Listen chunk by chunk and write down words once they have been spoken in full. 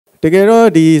တကယ်တော့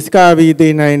ဒီ scurvy တ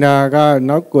ည်နိုင်တာက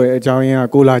နောက်ွယ်အကြောင်းရင်းက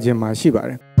ကိုလာဂျင်မှာရှိပါ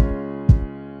တယ်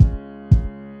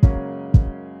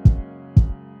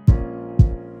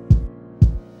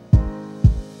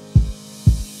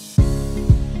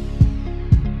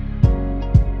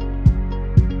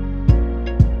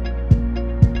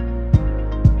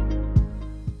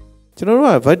ကျွန်တော်တို့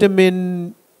က vitamin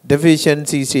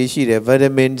deficiency ရှိတယ်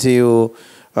vitamin C ကို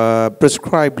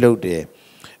prescribe လုပ်တယ်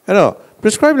အဲ့တော့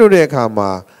prescribe လုပ်တဲ့အခါ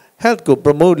မှာ health ကို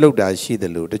promote လုပ်တာရှိတ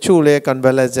ယ်လို့တချို့လဲ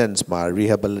convalescence မှာ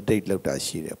rehabilitate လုပ်တာ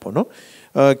ရှိတယ်ပေါ့နော်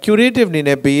curative အနေ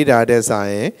နဲ့ပေးတာတဲ့ဆိုင်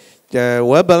ရင်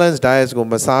well balanced diet ကို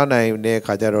မစားနိုင်တဲ့အ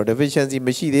ခါကျတော့ deficiency မ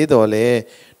ရှိသေးတော့လဲ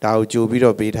ဒါကိုကြိုပြီး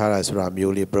တော့ပေးထားတာဆိုတာ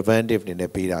မျိုးလေး preventive အနေ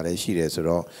နဲ့ပေးတာလည်းရှိတယ်ဆို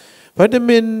တော့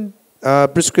vitamin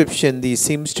prescription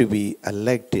seems to be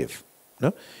elective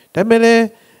နော်ဒါပေမဲ့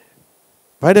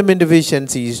vitamin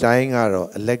deficiencies တိုင်းကတော့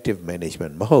elective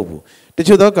management မဟုတ်ဘူးတ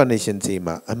ချို့သော conditions တွေ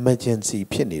မှာ emergency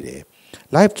ဖြစ်နေတယ်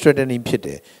life threatening ဖြစ်တ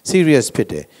ယ် serious ဖြစ်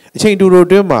တယ်အချိန်တူတူ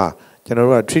တွင်းမှာကျွန်တော်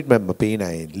တို့က treatment မပေး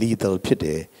နိုင် lethal ဖြစ်တ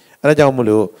ယ်အဲဒါကြောင့်မ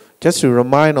လို့ just to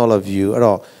remind all of you အဲ့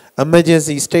တော့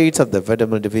emergency states of the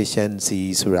vitamin deficiency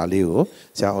ဆိုတာလေးကို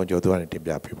ဆရာအောင်ကျော်သူကနေတင်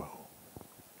ပြပေးပါဦး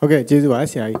ဟုတ်ကဲ့ကျေးဇူးပါ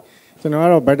ဆရာကြီးကျွန်တော်က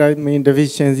တော့ vitamin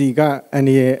deficiency ကအန္တ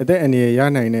ရာယ်အသက်အန္တရာယ်ရ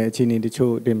နိုင်တဲ့အခြေအနေတ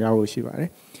ချို့တင်ပြဖို့ရှိပါတယ်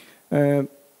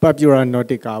Papura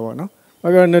Nautica ပေါ့နော်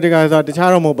Papura Nautica ဆိုတာတခြား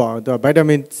တော့မဟုတ်ပါဘူးသူက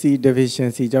vitamin C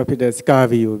deficiency ကြောင့်ဖြစ်တဲ့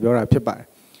scurvy ကိုပြောတာဖြစ်ပါတယ်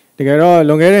တကယ်တော့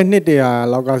လွန်ခဲ့တဲ့နှစ်တရာ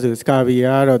လောက်ကဆို scurvy က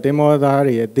တော့သင်္ဘောသား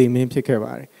တွေရဲ့သေမင်းဖြစ်ခဲ့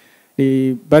ပါတယ်ဒီ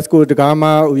ဘတ်စကိုတကားမ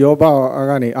ဥရောပ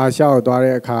ကနေအာရှကိုသွား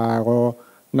တဲ့အခါရော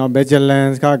နောက် Magellan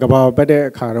ကဘာပတ်တဲ့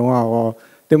အခါတုန်းကရော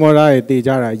သင်္ဘောသားတွေသေကြ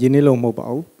တာရင်းနှီးလို့မဟုတ်ပါ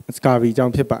ဘူး scurvy ကြော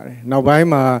င့်ဖြစ်ပါတယ်နောက်ပိုင်း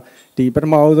မှာဒီပထ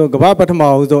မဦးဆုံးကမ္ဘာပထမ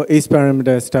ဦးဆုံး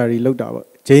experimental study လုပ်တာပေါ့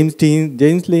James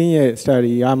Lin ရဲ့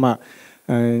study ကမှ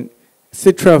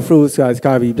citra fruits က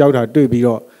scurvy ပျောက်တာတွေ့ပြီး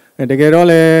တော့တကယ်တော့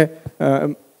လည်း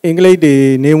အင်္ဂလိပ်တွေ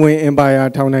နေဝင် empire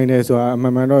ထောင်နိုင်တယ်ဆိုတာအမှ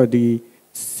န်မှန်တော့ဒီ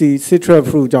citra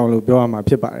fruit ကြောင့်လို့ပြောရမှာ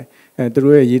ဖြစ်ပါတယ်သူ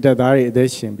တို့ရဲ့ရေတက်သားတွေအသက်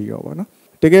ရှင်ပြီးတော့ဗောနော်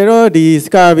တကယ်တော့ဒီ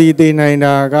scurvy တည်နိုင်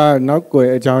တာကနောက်ွယ်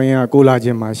အကြောင်းရင်းကကိုလာဂျ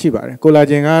င်မှာရှိပါတယ်ကိုလာ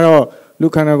ဂျင်ကတော့လူ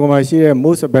ခန္ဓာကိုယ်မှာရှိတဲ့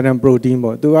most abundant protein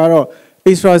ပေါ့သူကတော့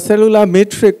extracellular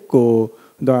matrix ကို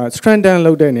သူ strengthen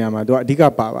လုပ်တဲ့နေရာမှာသူအဓိက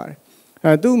ပါပါတယ်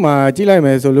သူ့မှာကြည့်လိုက်မ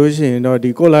ယ်ဆိုလို့ရှိရင်တော့ဒီ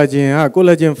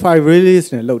collagen fibrillase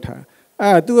နဲ့လုပ်ထား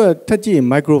သူကထက်ကြည့်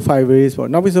microfibrillase ပေါ့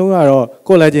နောက်ပြီးဆုံးကတော့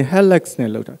collagen helix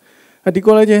နဲ့လုပ်ထားဒီ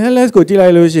collagen helix ကိုကြည့်လို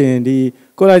က်လို့ရှိရင်ဒီ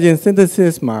collagen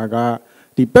synthesis မှာက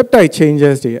ဒီ peptide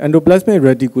changes တွေ endoplasmic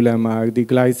reticulum မှာဒီ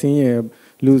glycine ရယ်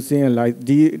leucine ရယ်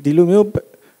ဒီလိုမျိုး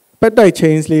peptide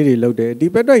chains လေးတွေလုပ်တယ်ဒီ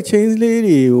peptide chains လေး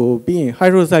တွေကိုပြီးရင်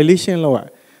hydrolysation လုပ်ရ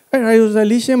တယ်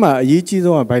hydrolysation မှာအရေးကြီး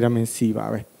ဆုံးက vitamin C ပါ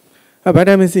ပဲ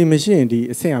vitamin C မရှိရင်ဒီ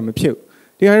အဆင့်အမဖြစ်ဘူး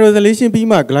ဒီ hydrolysation ပြီး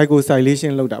မှ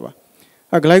glycosylation လုပ်တာပါ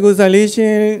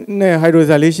glycosylation နဲ့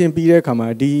hydrolysation ပြီးတဲ့အခါမှာ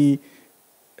ဒီ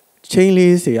chain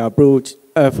လေးတွေက pro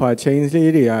alpha chains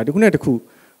လေးတွေကတစ်ခုနဲ့တစ်ခု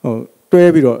တွဲ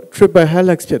ပြီးတော့ triple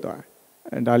helix ဖြစ်သွား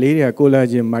တယ်ဒါလေးတွေက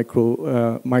collagen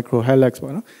micro helix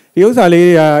ပေါ့နော်ဒီဥစ္စာလေး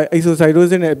တွေက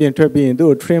exocytosis နဲ့အပြင်ထွက်ပြီးရင်သူ့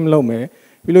ကို trim လုပ်မယ်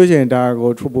ပြီးလို့ရှိရင်ဒါ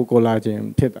ကို tropocollagen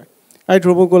ဖြစ်သွား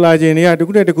tropocollagen တွေကတစ်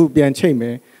ခုနဲ့တစ်ခုပြန်ချိတ်မ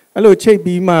ယ်အဲ့လိုချိတ်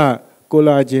ပြီးမှ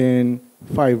collagen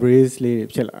fibrase လေးတွေ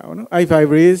ဖြစ်လာတာပေါ့နော်အဲ့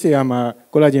fibrase တွေကမှ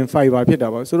collagen fiber ဖြစ်တာ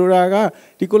ပေါ့ဆိုလိုတာက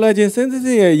ဒီ collagen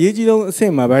synthesis ရဲ့အရေးကြီးဆုံးအဆ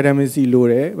င့်မှာ vitamin C လို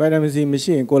တယ် vitamin C မ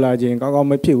ရှိရင် collagen ကောင်းကောင်း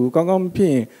မဖြစ်ဘူးကောင်းကောင်းမဖြစ်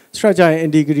ရင် structure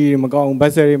integrity တွေမကောင်းဘူး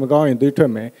vessel တွေမကောင်းရင်သွေးထွ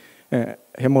က်မယ်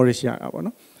hemorrhage ရတာပေါ့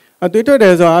နော်သွေးထွက်တ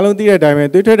ယ်ဆိုတော့အားလုံးသိတဲ့အတိုင်းပဲ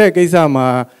သွေးထွက်တဲ့ကိစ္စမှာ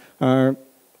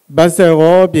vessel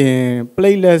ရောပြင်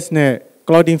platelets နဲ့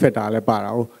clotting factor လည်းပါ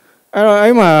တာဟုတ်အဲ့တော့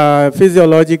အဲ့မှာ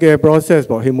physiological process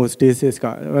ပေါ့ hemostasis က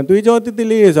သွေးကြောတိတိ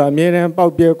လေးတွေဆိုအမြဲတမ်းပေါ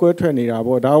က်ပြဲကွဲထွက်နေတာ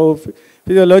ပေါ့ဒါကို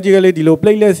physiologically ဒီလို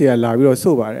platelets တွေကလာပြီးတော့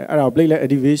စို့ပါတယ်အဲ့ဒါ platelet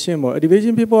activation ပေါ့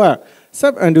activation ဖြစ်ဖို့က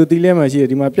sub endothelium မှာရှိတဲ့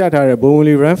ဒီမှာပြထားတဲ့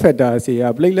bone marrow factor တွေက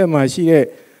platelet မှာရှိတဲ့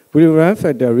bone marrow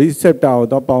factor receptor ကို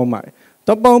တော့ပေါင်းပါတယ်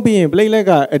တော့ပေါင်းပြီးရင် platelet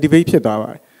က activate ဖြစ်သွား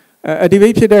ပါတယ်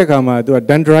activate ဖြစ်တဲ့အခါမှာသူက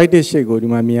dendritic shape ကိုဒီ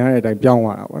မှာမြင်ရတဲ့အတိုင်းပြောင်း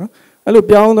သွားတာပေါ့နော်အဲ့လို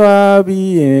ပြောင်းသွား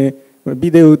ပြီးရင်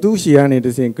ပြီးတဲ့သူ့ရှီကနေတ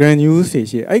စင် granules တွေ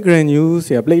ရှိအဲ့ granules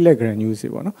တွေက platelet granules တွေ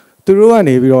ပေါ့နော်သူတို့က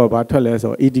နေပြီးတော့ဘာထွက်လဲ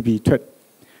ဆိုတော့ ATP ထွက်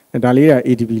ဒါလေးက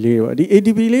ATP လေးတွေပေါ့ဒီ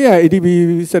ATP လေးက ATP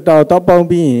စက်တာတောက်ပေါင်း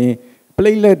ပြီးရင်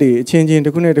platelet တွေအချင်းချင်းတ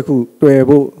စ်ခုနဲ့တစ်ခုတွယ်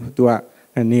ဖို့သူက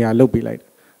နေရာလုတ်ပေးလိုက်တယ်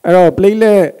အဲ့တော့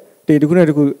platelet တွေတစ်ခုနဲ့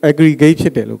တစ်ခု aggregate ဖြ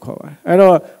စ်တယ်လို့ခေါ်ပါတယ်အဲ့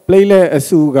တော့ platelet အ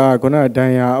စုကခုနကဒ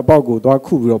ဏ်ရာအပေါက်ကိုသွား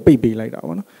ခုပြီးတော့ပိတ်ပေးလိုက်တာ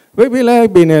ပေါ့နော်ပိတ်ပေးလိုက်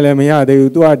ပေးနေလည်းမရသေး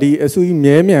ဘူးသူကဒီအစုကြီး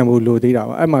မြဲမြံဖို့လိုသေးတာ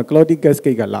ပါအဲ့မှာ clotting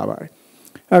cascade ကလာပါတယ်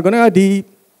ခုနကဒီ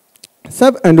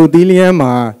sub endothelium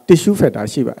မှာ tissue factor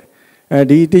ရှိပါတယ်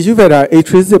ဒီ tissue factor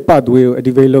intrinsic pathway ကို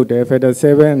activate လုပ်တယ် factor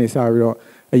 7ကနေစပြီးတော့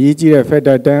အရေးကြီးတဲ့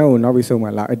factor 10ကိုနောက်ပြီးဆုံးမှ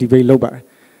လာ activate လုပ်ပါတယ်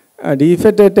The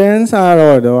fetidans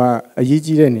are a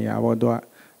yigenia or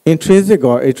intrinsic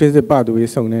or intrinsic pathway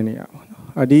song any.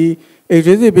 The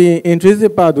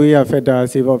intrinsic pathway of feta,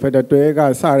 silver feta,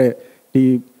 tuega, sare,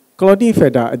 the clotting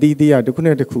feta, the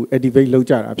connecticut, a debate low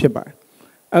jar, a pipa.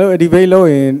 A debate low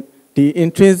in the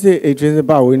intrinsic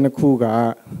pathway in the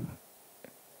cougar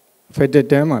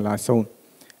fetidam la song.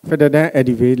 Fetadan a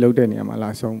debate low deniam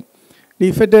la song.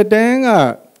 The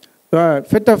fetadan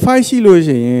feta 5 ရှိလို့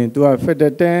ရှိရင်သူက feta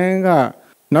 10 က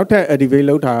နောက်ထပ် activate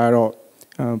လုပ်တာကတော့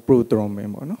prothrombin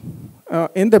ပေါ့နော်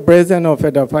in the presence of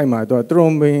feta 5မှာသူက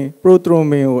thrombin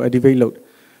prothrombin ကို activate လုပ်တ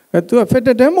ယ်သူက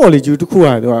feta 10 molecule တစ်ခုက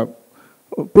သူက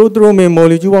prothrombin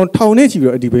molecule ပေါင်း1000နဲ့ချီ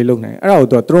ပြီးတော့ activate လုပ်နိုင်အဲ့ဒါကို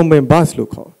သူက thrombin burst လို့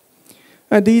ခေါ်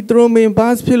ဒီ thrombin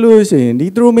burst ဖြစ်လို့ရှိရင်ဒီ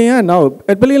thrombin ကနောက်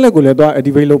platelet ကိုလည်းသူက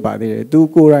activate လုပ်ပါသေးတယ်သူ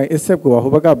ကိုယ်တိုင် accept ကို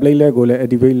ဟိုဘက်က platelet ကိုလည်း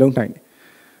activate လုပ်နိုင်တယ်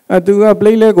သူက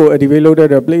platelet ကို activate လုပ်တဲ့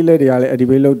platelet တွေကလည်း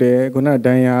activate လုပ်တယ်ခုနဒ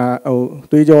ဏ်ရာဟို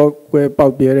သွေးကြောကွဲပေါ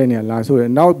က်ပြဲတဲ့နေရာလာဆိုတယ်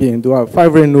နောက်ပြင်သူက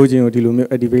fibrinogen ကိုဒီလိုမျိုး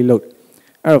activate လုပ်တယ်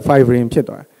အဲ့တော့ fibrin ဖြစ်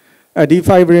သွားတယ်ဒီ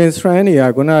fibrin strand တွေက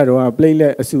ခုနကတော့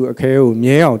platelet အစုအခဲကို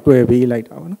မြဲအောင်တွဲပေးလိုက်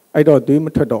တာပေါ့နော်အဲ့တော့သွေးမ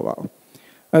ထွက်တော့ပါ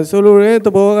ဘူးဆိုလိုတဲ့သ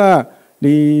ဘောက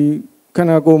ဒီခန္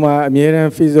ဓာကိုယ်မှာအမြဲတ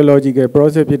မ်း physiological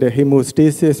process ဖြစ်တဲ့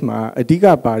hemostasis မှာအဓိက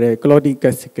ပါတဲ့ clotting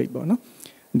cascade ပေါ့နော်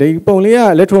ဒီပုံလေးက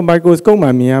electron microscope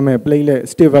မှာမြင်ရမယ် platelet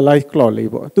stabilized clot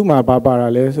လေးပေါ့သူ့မှာဘာပါတာ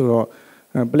လဲဆိုတော့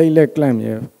platelet clamp ရ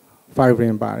ယ်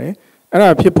fibrin ပါတယ်အဲ့ဒါ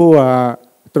ဖြစ်ဖို့က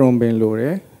thrombin လိုတ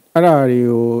ယ်အဲ့ဒါတွေ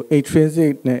ကို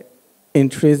intrinsic နဲ့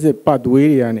intrinsic pathway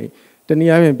တွေကနေတန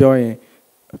ည်းအားဖြင့်ပြောရင်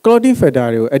clotting factor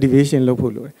တွေကို activation လုပ်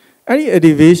ဖို့လိုတယ်အဲ့ဒီ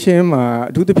activation မှာ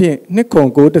အထူးသဖြင့်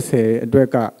2.910အတွက်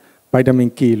က vitamin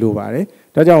K လိုပါတယ်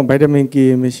ဒါကြောင့် vitamin K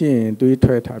မရှိရင်သွေး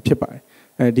ထွက်တာဖြစ်ပါတယ်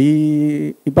ဒီ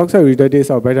epoxy reductase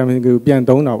ဆောက် vitamin K ကိုပြန်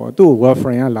သုံးတာပေါ့သူ့ကို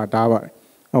warfarin ကလာတားပါတယ်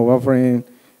warfarin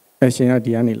action က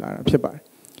ဒီကနေလာတာဖြစ်ပါတယ်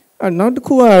နောက်တစ်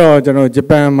ခုကတော့ကျွန်တော်ဂျ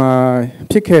ပန်မှာ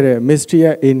ဖြစ်ခဲ့တဲ့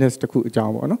mysterious illness တစ်ခုအကြော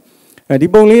င်းပေါ့နော်ဒီ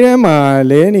ပုံလေးထဲမှာ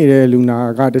လဲနေတဲ့လူနာ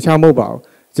ကတခြားမဟုတ်ပါဘူး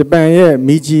ဂျပန်ရဲ့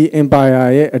Meiji Empire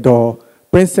ရဲ့အတော်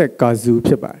Princess Kazu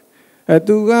ဖြစ်ပါတယ်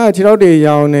သူကခြေထောက်တွေ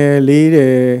ရောင်နေလေးတ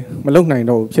ယ်မလုံနိုင်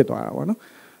တော့ဘူးဖြစ်သွားတာပေါ့နော်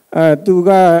သူက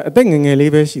အသက်ငယ်ငယ်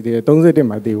လေးပဲရှိသေးတယ်31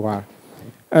မှာသေသွား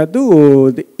သူ့ကို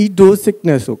Edo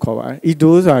sickness ကိုခေါ်ပါတယ်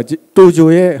Edo ဆိုတာတိုဂျို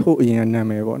ရဲ့ဟိုအရင်နာ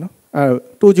မည်ပေါ့နော်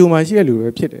တိုဂျိုမှာရှိတဲ့လူတွေ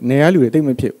ဖြစ်တယ်နေရာလူတွေတိတ်မ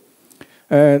ဖြစ်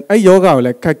အဲ့ယောဂါကိုလ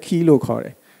ည်း kaki လို့ခေါ်တ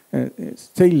ယ်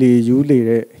စိတ်လေယူလေ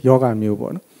တဲ့ယောဂါမျိုး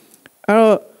ပေါ့နော်အဲ့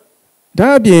တော့ဒါ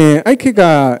အပြင်အဲ့ခေတ်က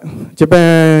ဂျပန်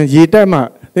ရေတက်မှ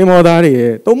သင်္ဘောသားတွေ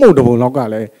ရဲ့သုံးမုတ်တပုံလောက်က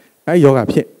လည်းအဲ့ယောဂါ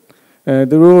ဖြစ်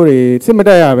သူတို့တွေစစ်မတ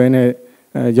က်ရဘဲနဲ့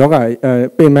ယောဂါ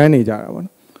ပင်ပန်းနေကြတာပေါ့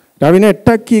နော်ဒါပေမဲ့တ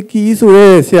က်ကီဆို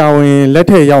တဲ့ဆရာဝန်လက်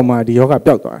ထက်ရောက်မှဒီယောဂ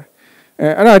ပျောက်သွားတ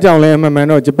ယ်အဲ့ဒါကြောင့်လည်းအမှန်မှန်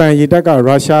တော့ဂျပန်ရေတပ်က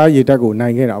ရုရှားရေတပ်ကိုနို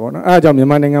င်ခဲ့တာပေါ့နော်အဲ့ဒါကြောင့်မြန်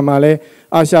မာနိုင်ငံမှာလည်း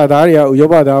အာရှသားတွေကဥရော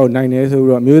ပသားကိုနိုင်တယ်ဆို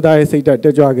ပြီးတော့မျိုးသားရေးစိတ်တ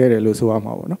က်ကြွခဲ့တယ်လို့ဆိုရ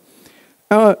မှာပေါ့နော်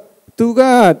အဲ့သူက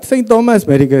St. Thomas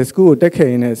Medical School ကိုတက်ခဲ့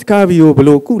ရင်လည်း scurvy ကိုဘယ်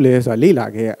လိုကုလဲဆိုတာလေ့လာ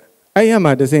ခဲ့ရအဲ့ရ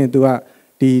မှာတစင်သူက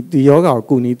ဒီယောဂါကို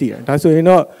ကုနီးတည်တယ်ဒါဆိုရင်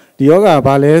တော့ဒီယောဂါ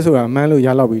ဘာလဲဆိုတာမှန်းလို့ရ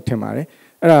လောက်ပြီးထင်ပါတယ်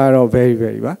အဲ့ဒါကတော့ very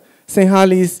very ပါSaint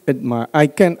Harley's မှာ I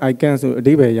can ဆိုအ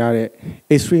ဓိပ္ပာယ်ရတဲ့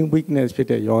extreme weakness ဖြစ်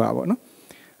တဲ့ယောဂပေါ့နော်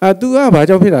သူကဘာ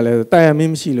ကြောင့်ဖြစ်တာလဲဆိုတိုင်ယာမ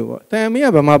င်းမရှိလို့ပေါ့တိုင်ယာမင်းက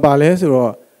ဘာမှပါလဲဆို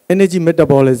တော့ energy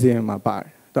metabolism မှာပါတယ်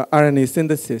သူ RNA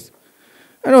synthesis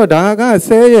အဲ့တော့ဒါက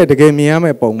ဆဲရဲ့တကယ်မြင်ရမ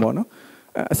ယ့်ပုံပေါ့နော်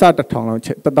အစ1000လောက်ချ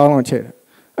က်1000လောက်ချက်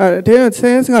အဲ့ဒီ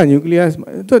ဆဲက nucleus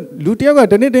သူလူတယောက်က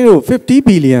တနေ့တင်းလို့50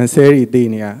 billion cell တွေသိ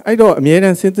နေတာအဲ့တော့အမြဲတ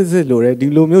မ်း synthesis လိုတယ်ဒီ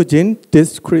လိုမျိုး gene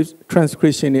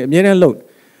transcription တွေအမြဲတမ်းလုပ်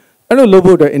အဲ့လိုလုပ်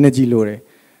ဖို့အတွက် energy လိုတယ်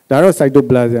ဒါတော့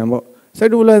cytoplasm ပေါ့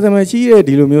cytoplasm မှာရှိတဲ့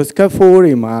ဒီလိုမျိုး scaffold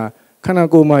တွေမှာခန္ဓာ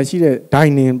ကိုယ်မှာရှိတဲ့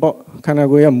dyning ပေါ့ခန္ဓာ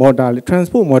ကိုယ်ရဲ့ motor လေး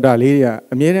transport motor လေးတွေက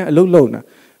အမြဲတမ်းအလုပ်လုပ်နေ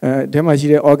တာထဲမှာရှိ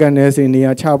တဲ့ organelles တွေနေ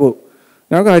ရာချဖို့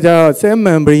နောက်ကကျတော့ cell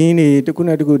membrane တွေတစ်ခု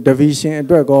နဲ့တစ်ခု division အ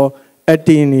တွက်ကော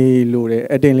actin တွေလိုတယ်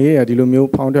actin လေးတွေကဒီလိုမျိုး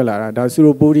ဖောင်းထွက်လာတာဒါ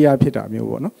suropodia ဖြစ်တာမျိုး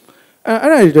ပေါ့နော်အဲ့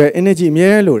ဒါတွေအတွက် energy အမြဲ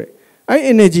တမ်းလိုတယ်အဲ့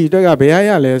energy အတွက်ကဘယ်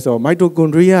ရလဲဆိုတော့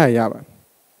mitochondria ရပါ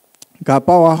က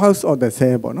powerhouse of the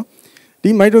cell ပေါ့နော်ဒီ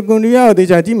mitochondria ကိုသေ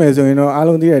ချာကြည့်မယ်ဆိုရင်တော့အား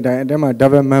လုံးသိတဲ့အတိုင်းအထဲမှာ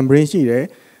double membrane ရှိတယ်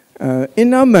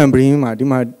inner membrane မှာဒီ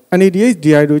မှာ NADH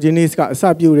dehydrogenase ကအစ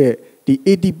ပြုတဲ့ဒီ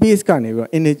ATPase ကနေပြီးတော့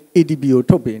ATP ကို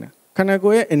ထုတ်ပေးနေတာခန္ဓာ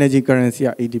ကိုယ်ရဲ့ energy currency က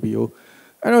ATP ကို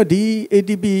အဲ့တော့ဒီ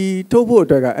ATP ထုတ်ဖို့အ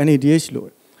တွက်က NADH လို့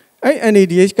အဲ့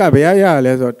NADH ကဘယ်ရ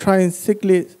လဲဆိုတော့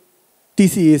tricyclic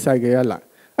TCA cycle ရလာ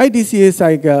အဲ့ TCA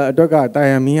cycle အတွက်ကတာ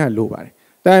ယာမင်းကလိုပါတယ်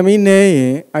တာယာမင်းနဲ့ရ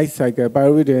င် I cycle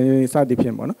pyruvate တွေစသည်ဖြ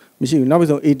င့်ပေါ့နော်မရှိဘူးနောက်ပြီး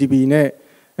ဆုံး ATP နဲ့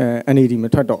NAD မ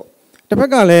ထွက်တော့တစ်ဖ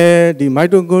က်ကလည်းဒီ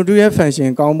mitochondrial function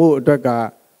ကောင်းဖို့အတွက်က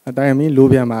တာယာမင်းလို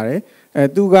ပြန်ပါတယ်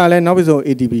သူကလည်းနောက်ပြီးဆုံး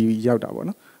ATP ရောက်တာပေါ့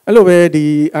နော်အဲ့လိုပဲဒီ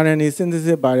RNA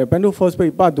synthesis ပါတယ်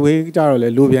pentophosphate pathway ကြတော့လေ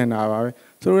လိုပြန်တာပါပဲ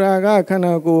ဆိုတာကခန္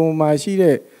ဓာကိုယ်မှာရှိ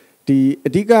တဲ့ဒီအ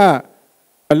ဓိက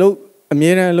အလုပ်အ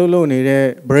မြဲတမ်းလုပ်နေတဲ့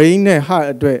brain နဲ့ heart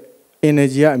အတွက်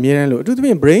energy ကအမြဲတမ်းလို့အထူးသဖြ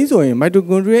င့် brain ဆိုရင်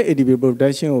mitochondrial ATP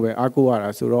production ကိုပဲအားကိုးရတာ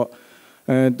ဆိုတော့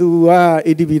သူက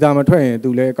ATP ဒါမထွက်ရင်သူ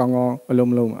လည်းကောင်းကောင်းအလုံး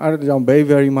မလုံးအဲ့ဒါကြောင့်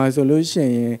beriberi မှာဆိုလို့ရှိ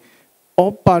ရင်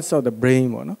all parts of the brain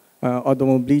ပေါ့နော်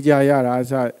automobile ရတာအ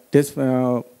စ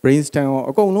brain stem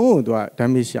အကုန်လုံးကိုသူက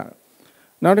damage ရတာ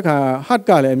နောက်တစ်ခါ heart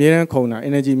ကလည်းအမြဲတမ်းခုန်တာ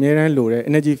energy အမြဲတမ်းလိုတယ်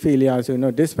energy failure ဆိုရင်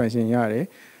တော့ dysfunction ရတယ်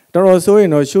တော်တော်ဆိုရင်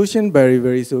တော့ social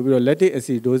beriberi ဆိုပြီးတော့ lactic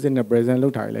acidosis နဲ့ present လော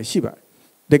က်ထားရလည်းရှိပါတယ်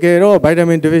တကယ်တော့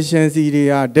vitamin deficiency တွေ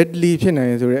က deadly ဖြစ်နိုင်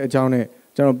ဆိုတဲ့အကြောင်းနဲ့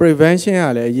ကျွန်တော် prevention က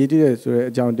လည်းအရေးကြီးတယ်ဆိုတဲ့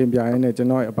အကြောင်းတင်ပြရင်းနဲ့ကျွန်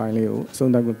တော်ရဲ့အပိုင်းလေးကိုအ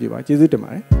ဆုံးသတ်ခွင့်ပြုပါကျေးဇူးတင်ပါ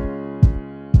တယ်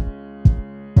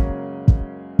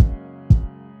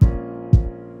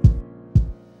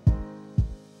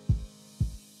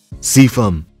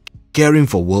Zifam, caring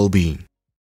for well-being.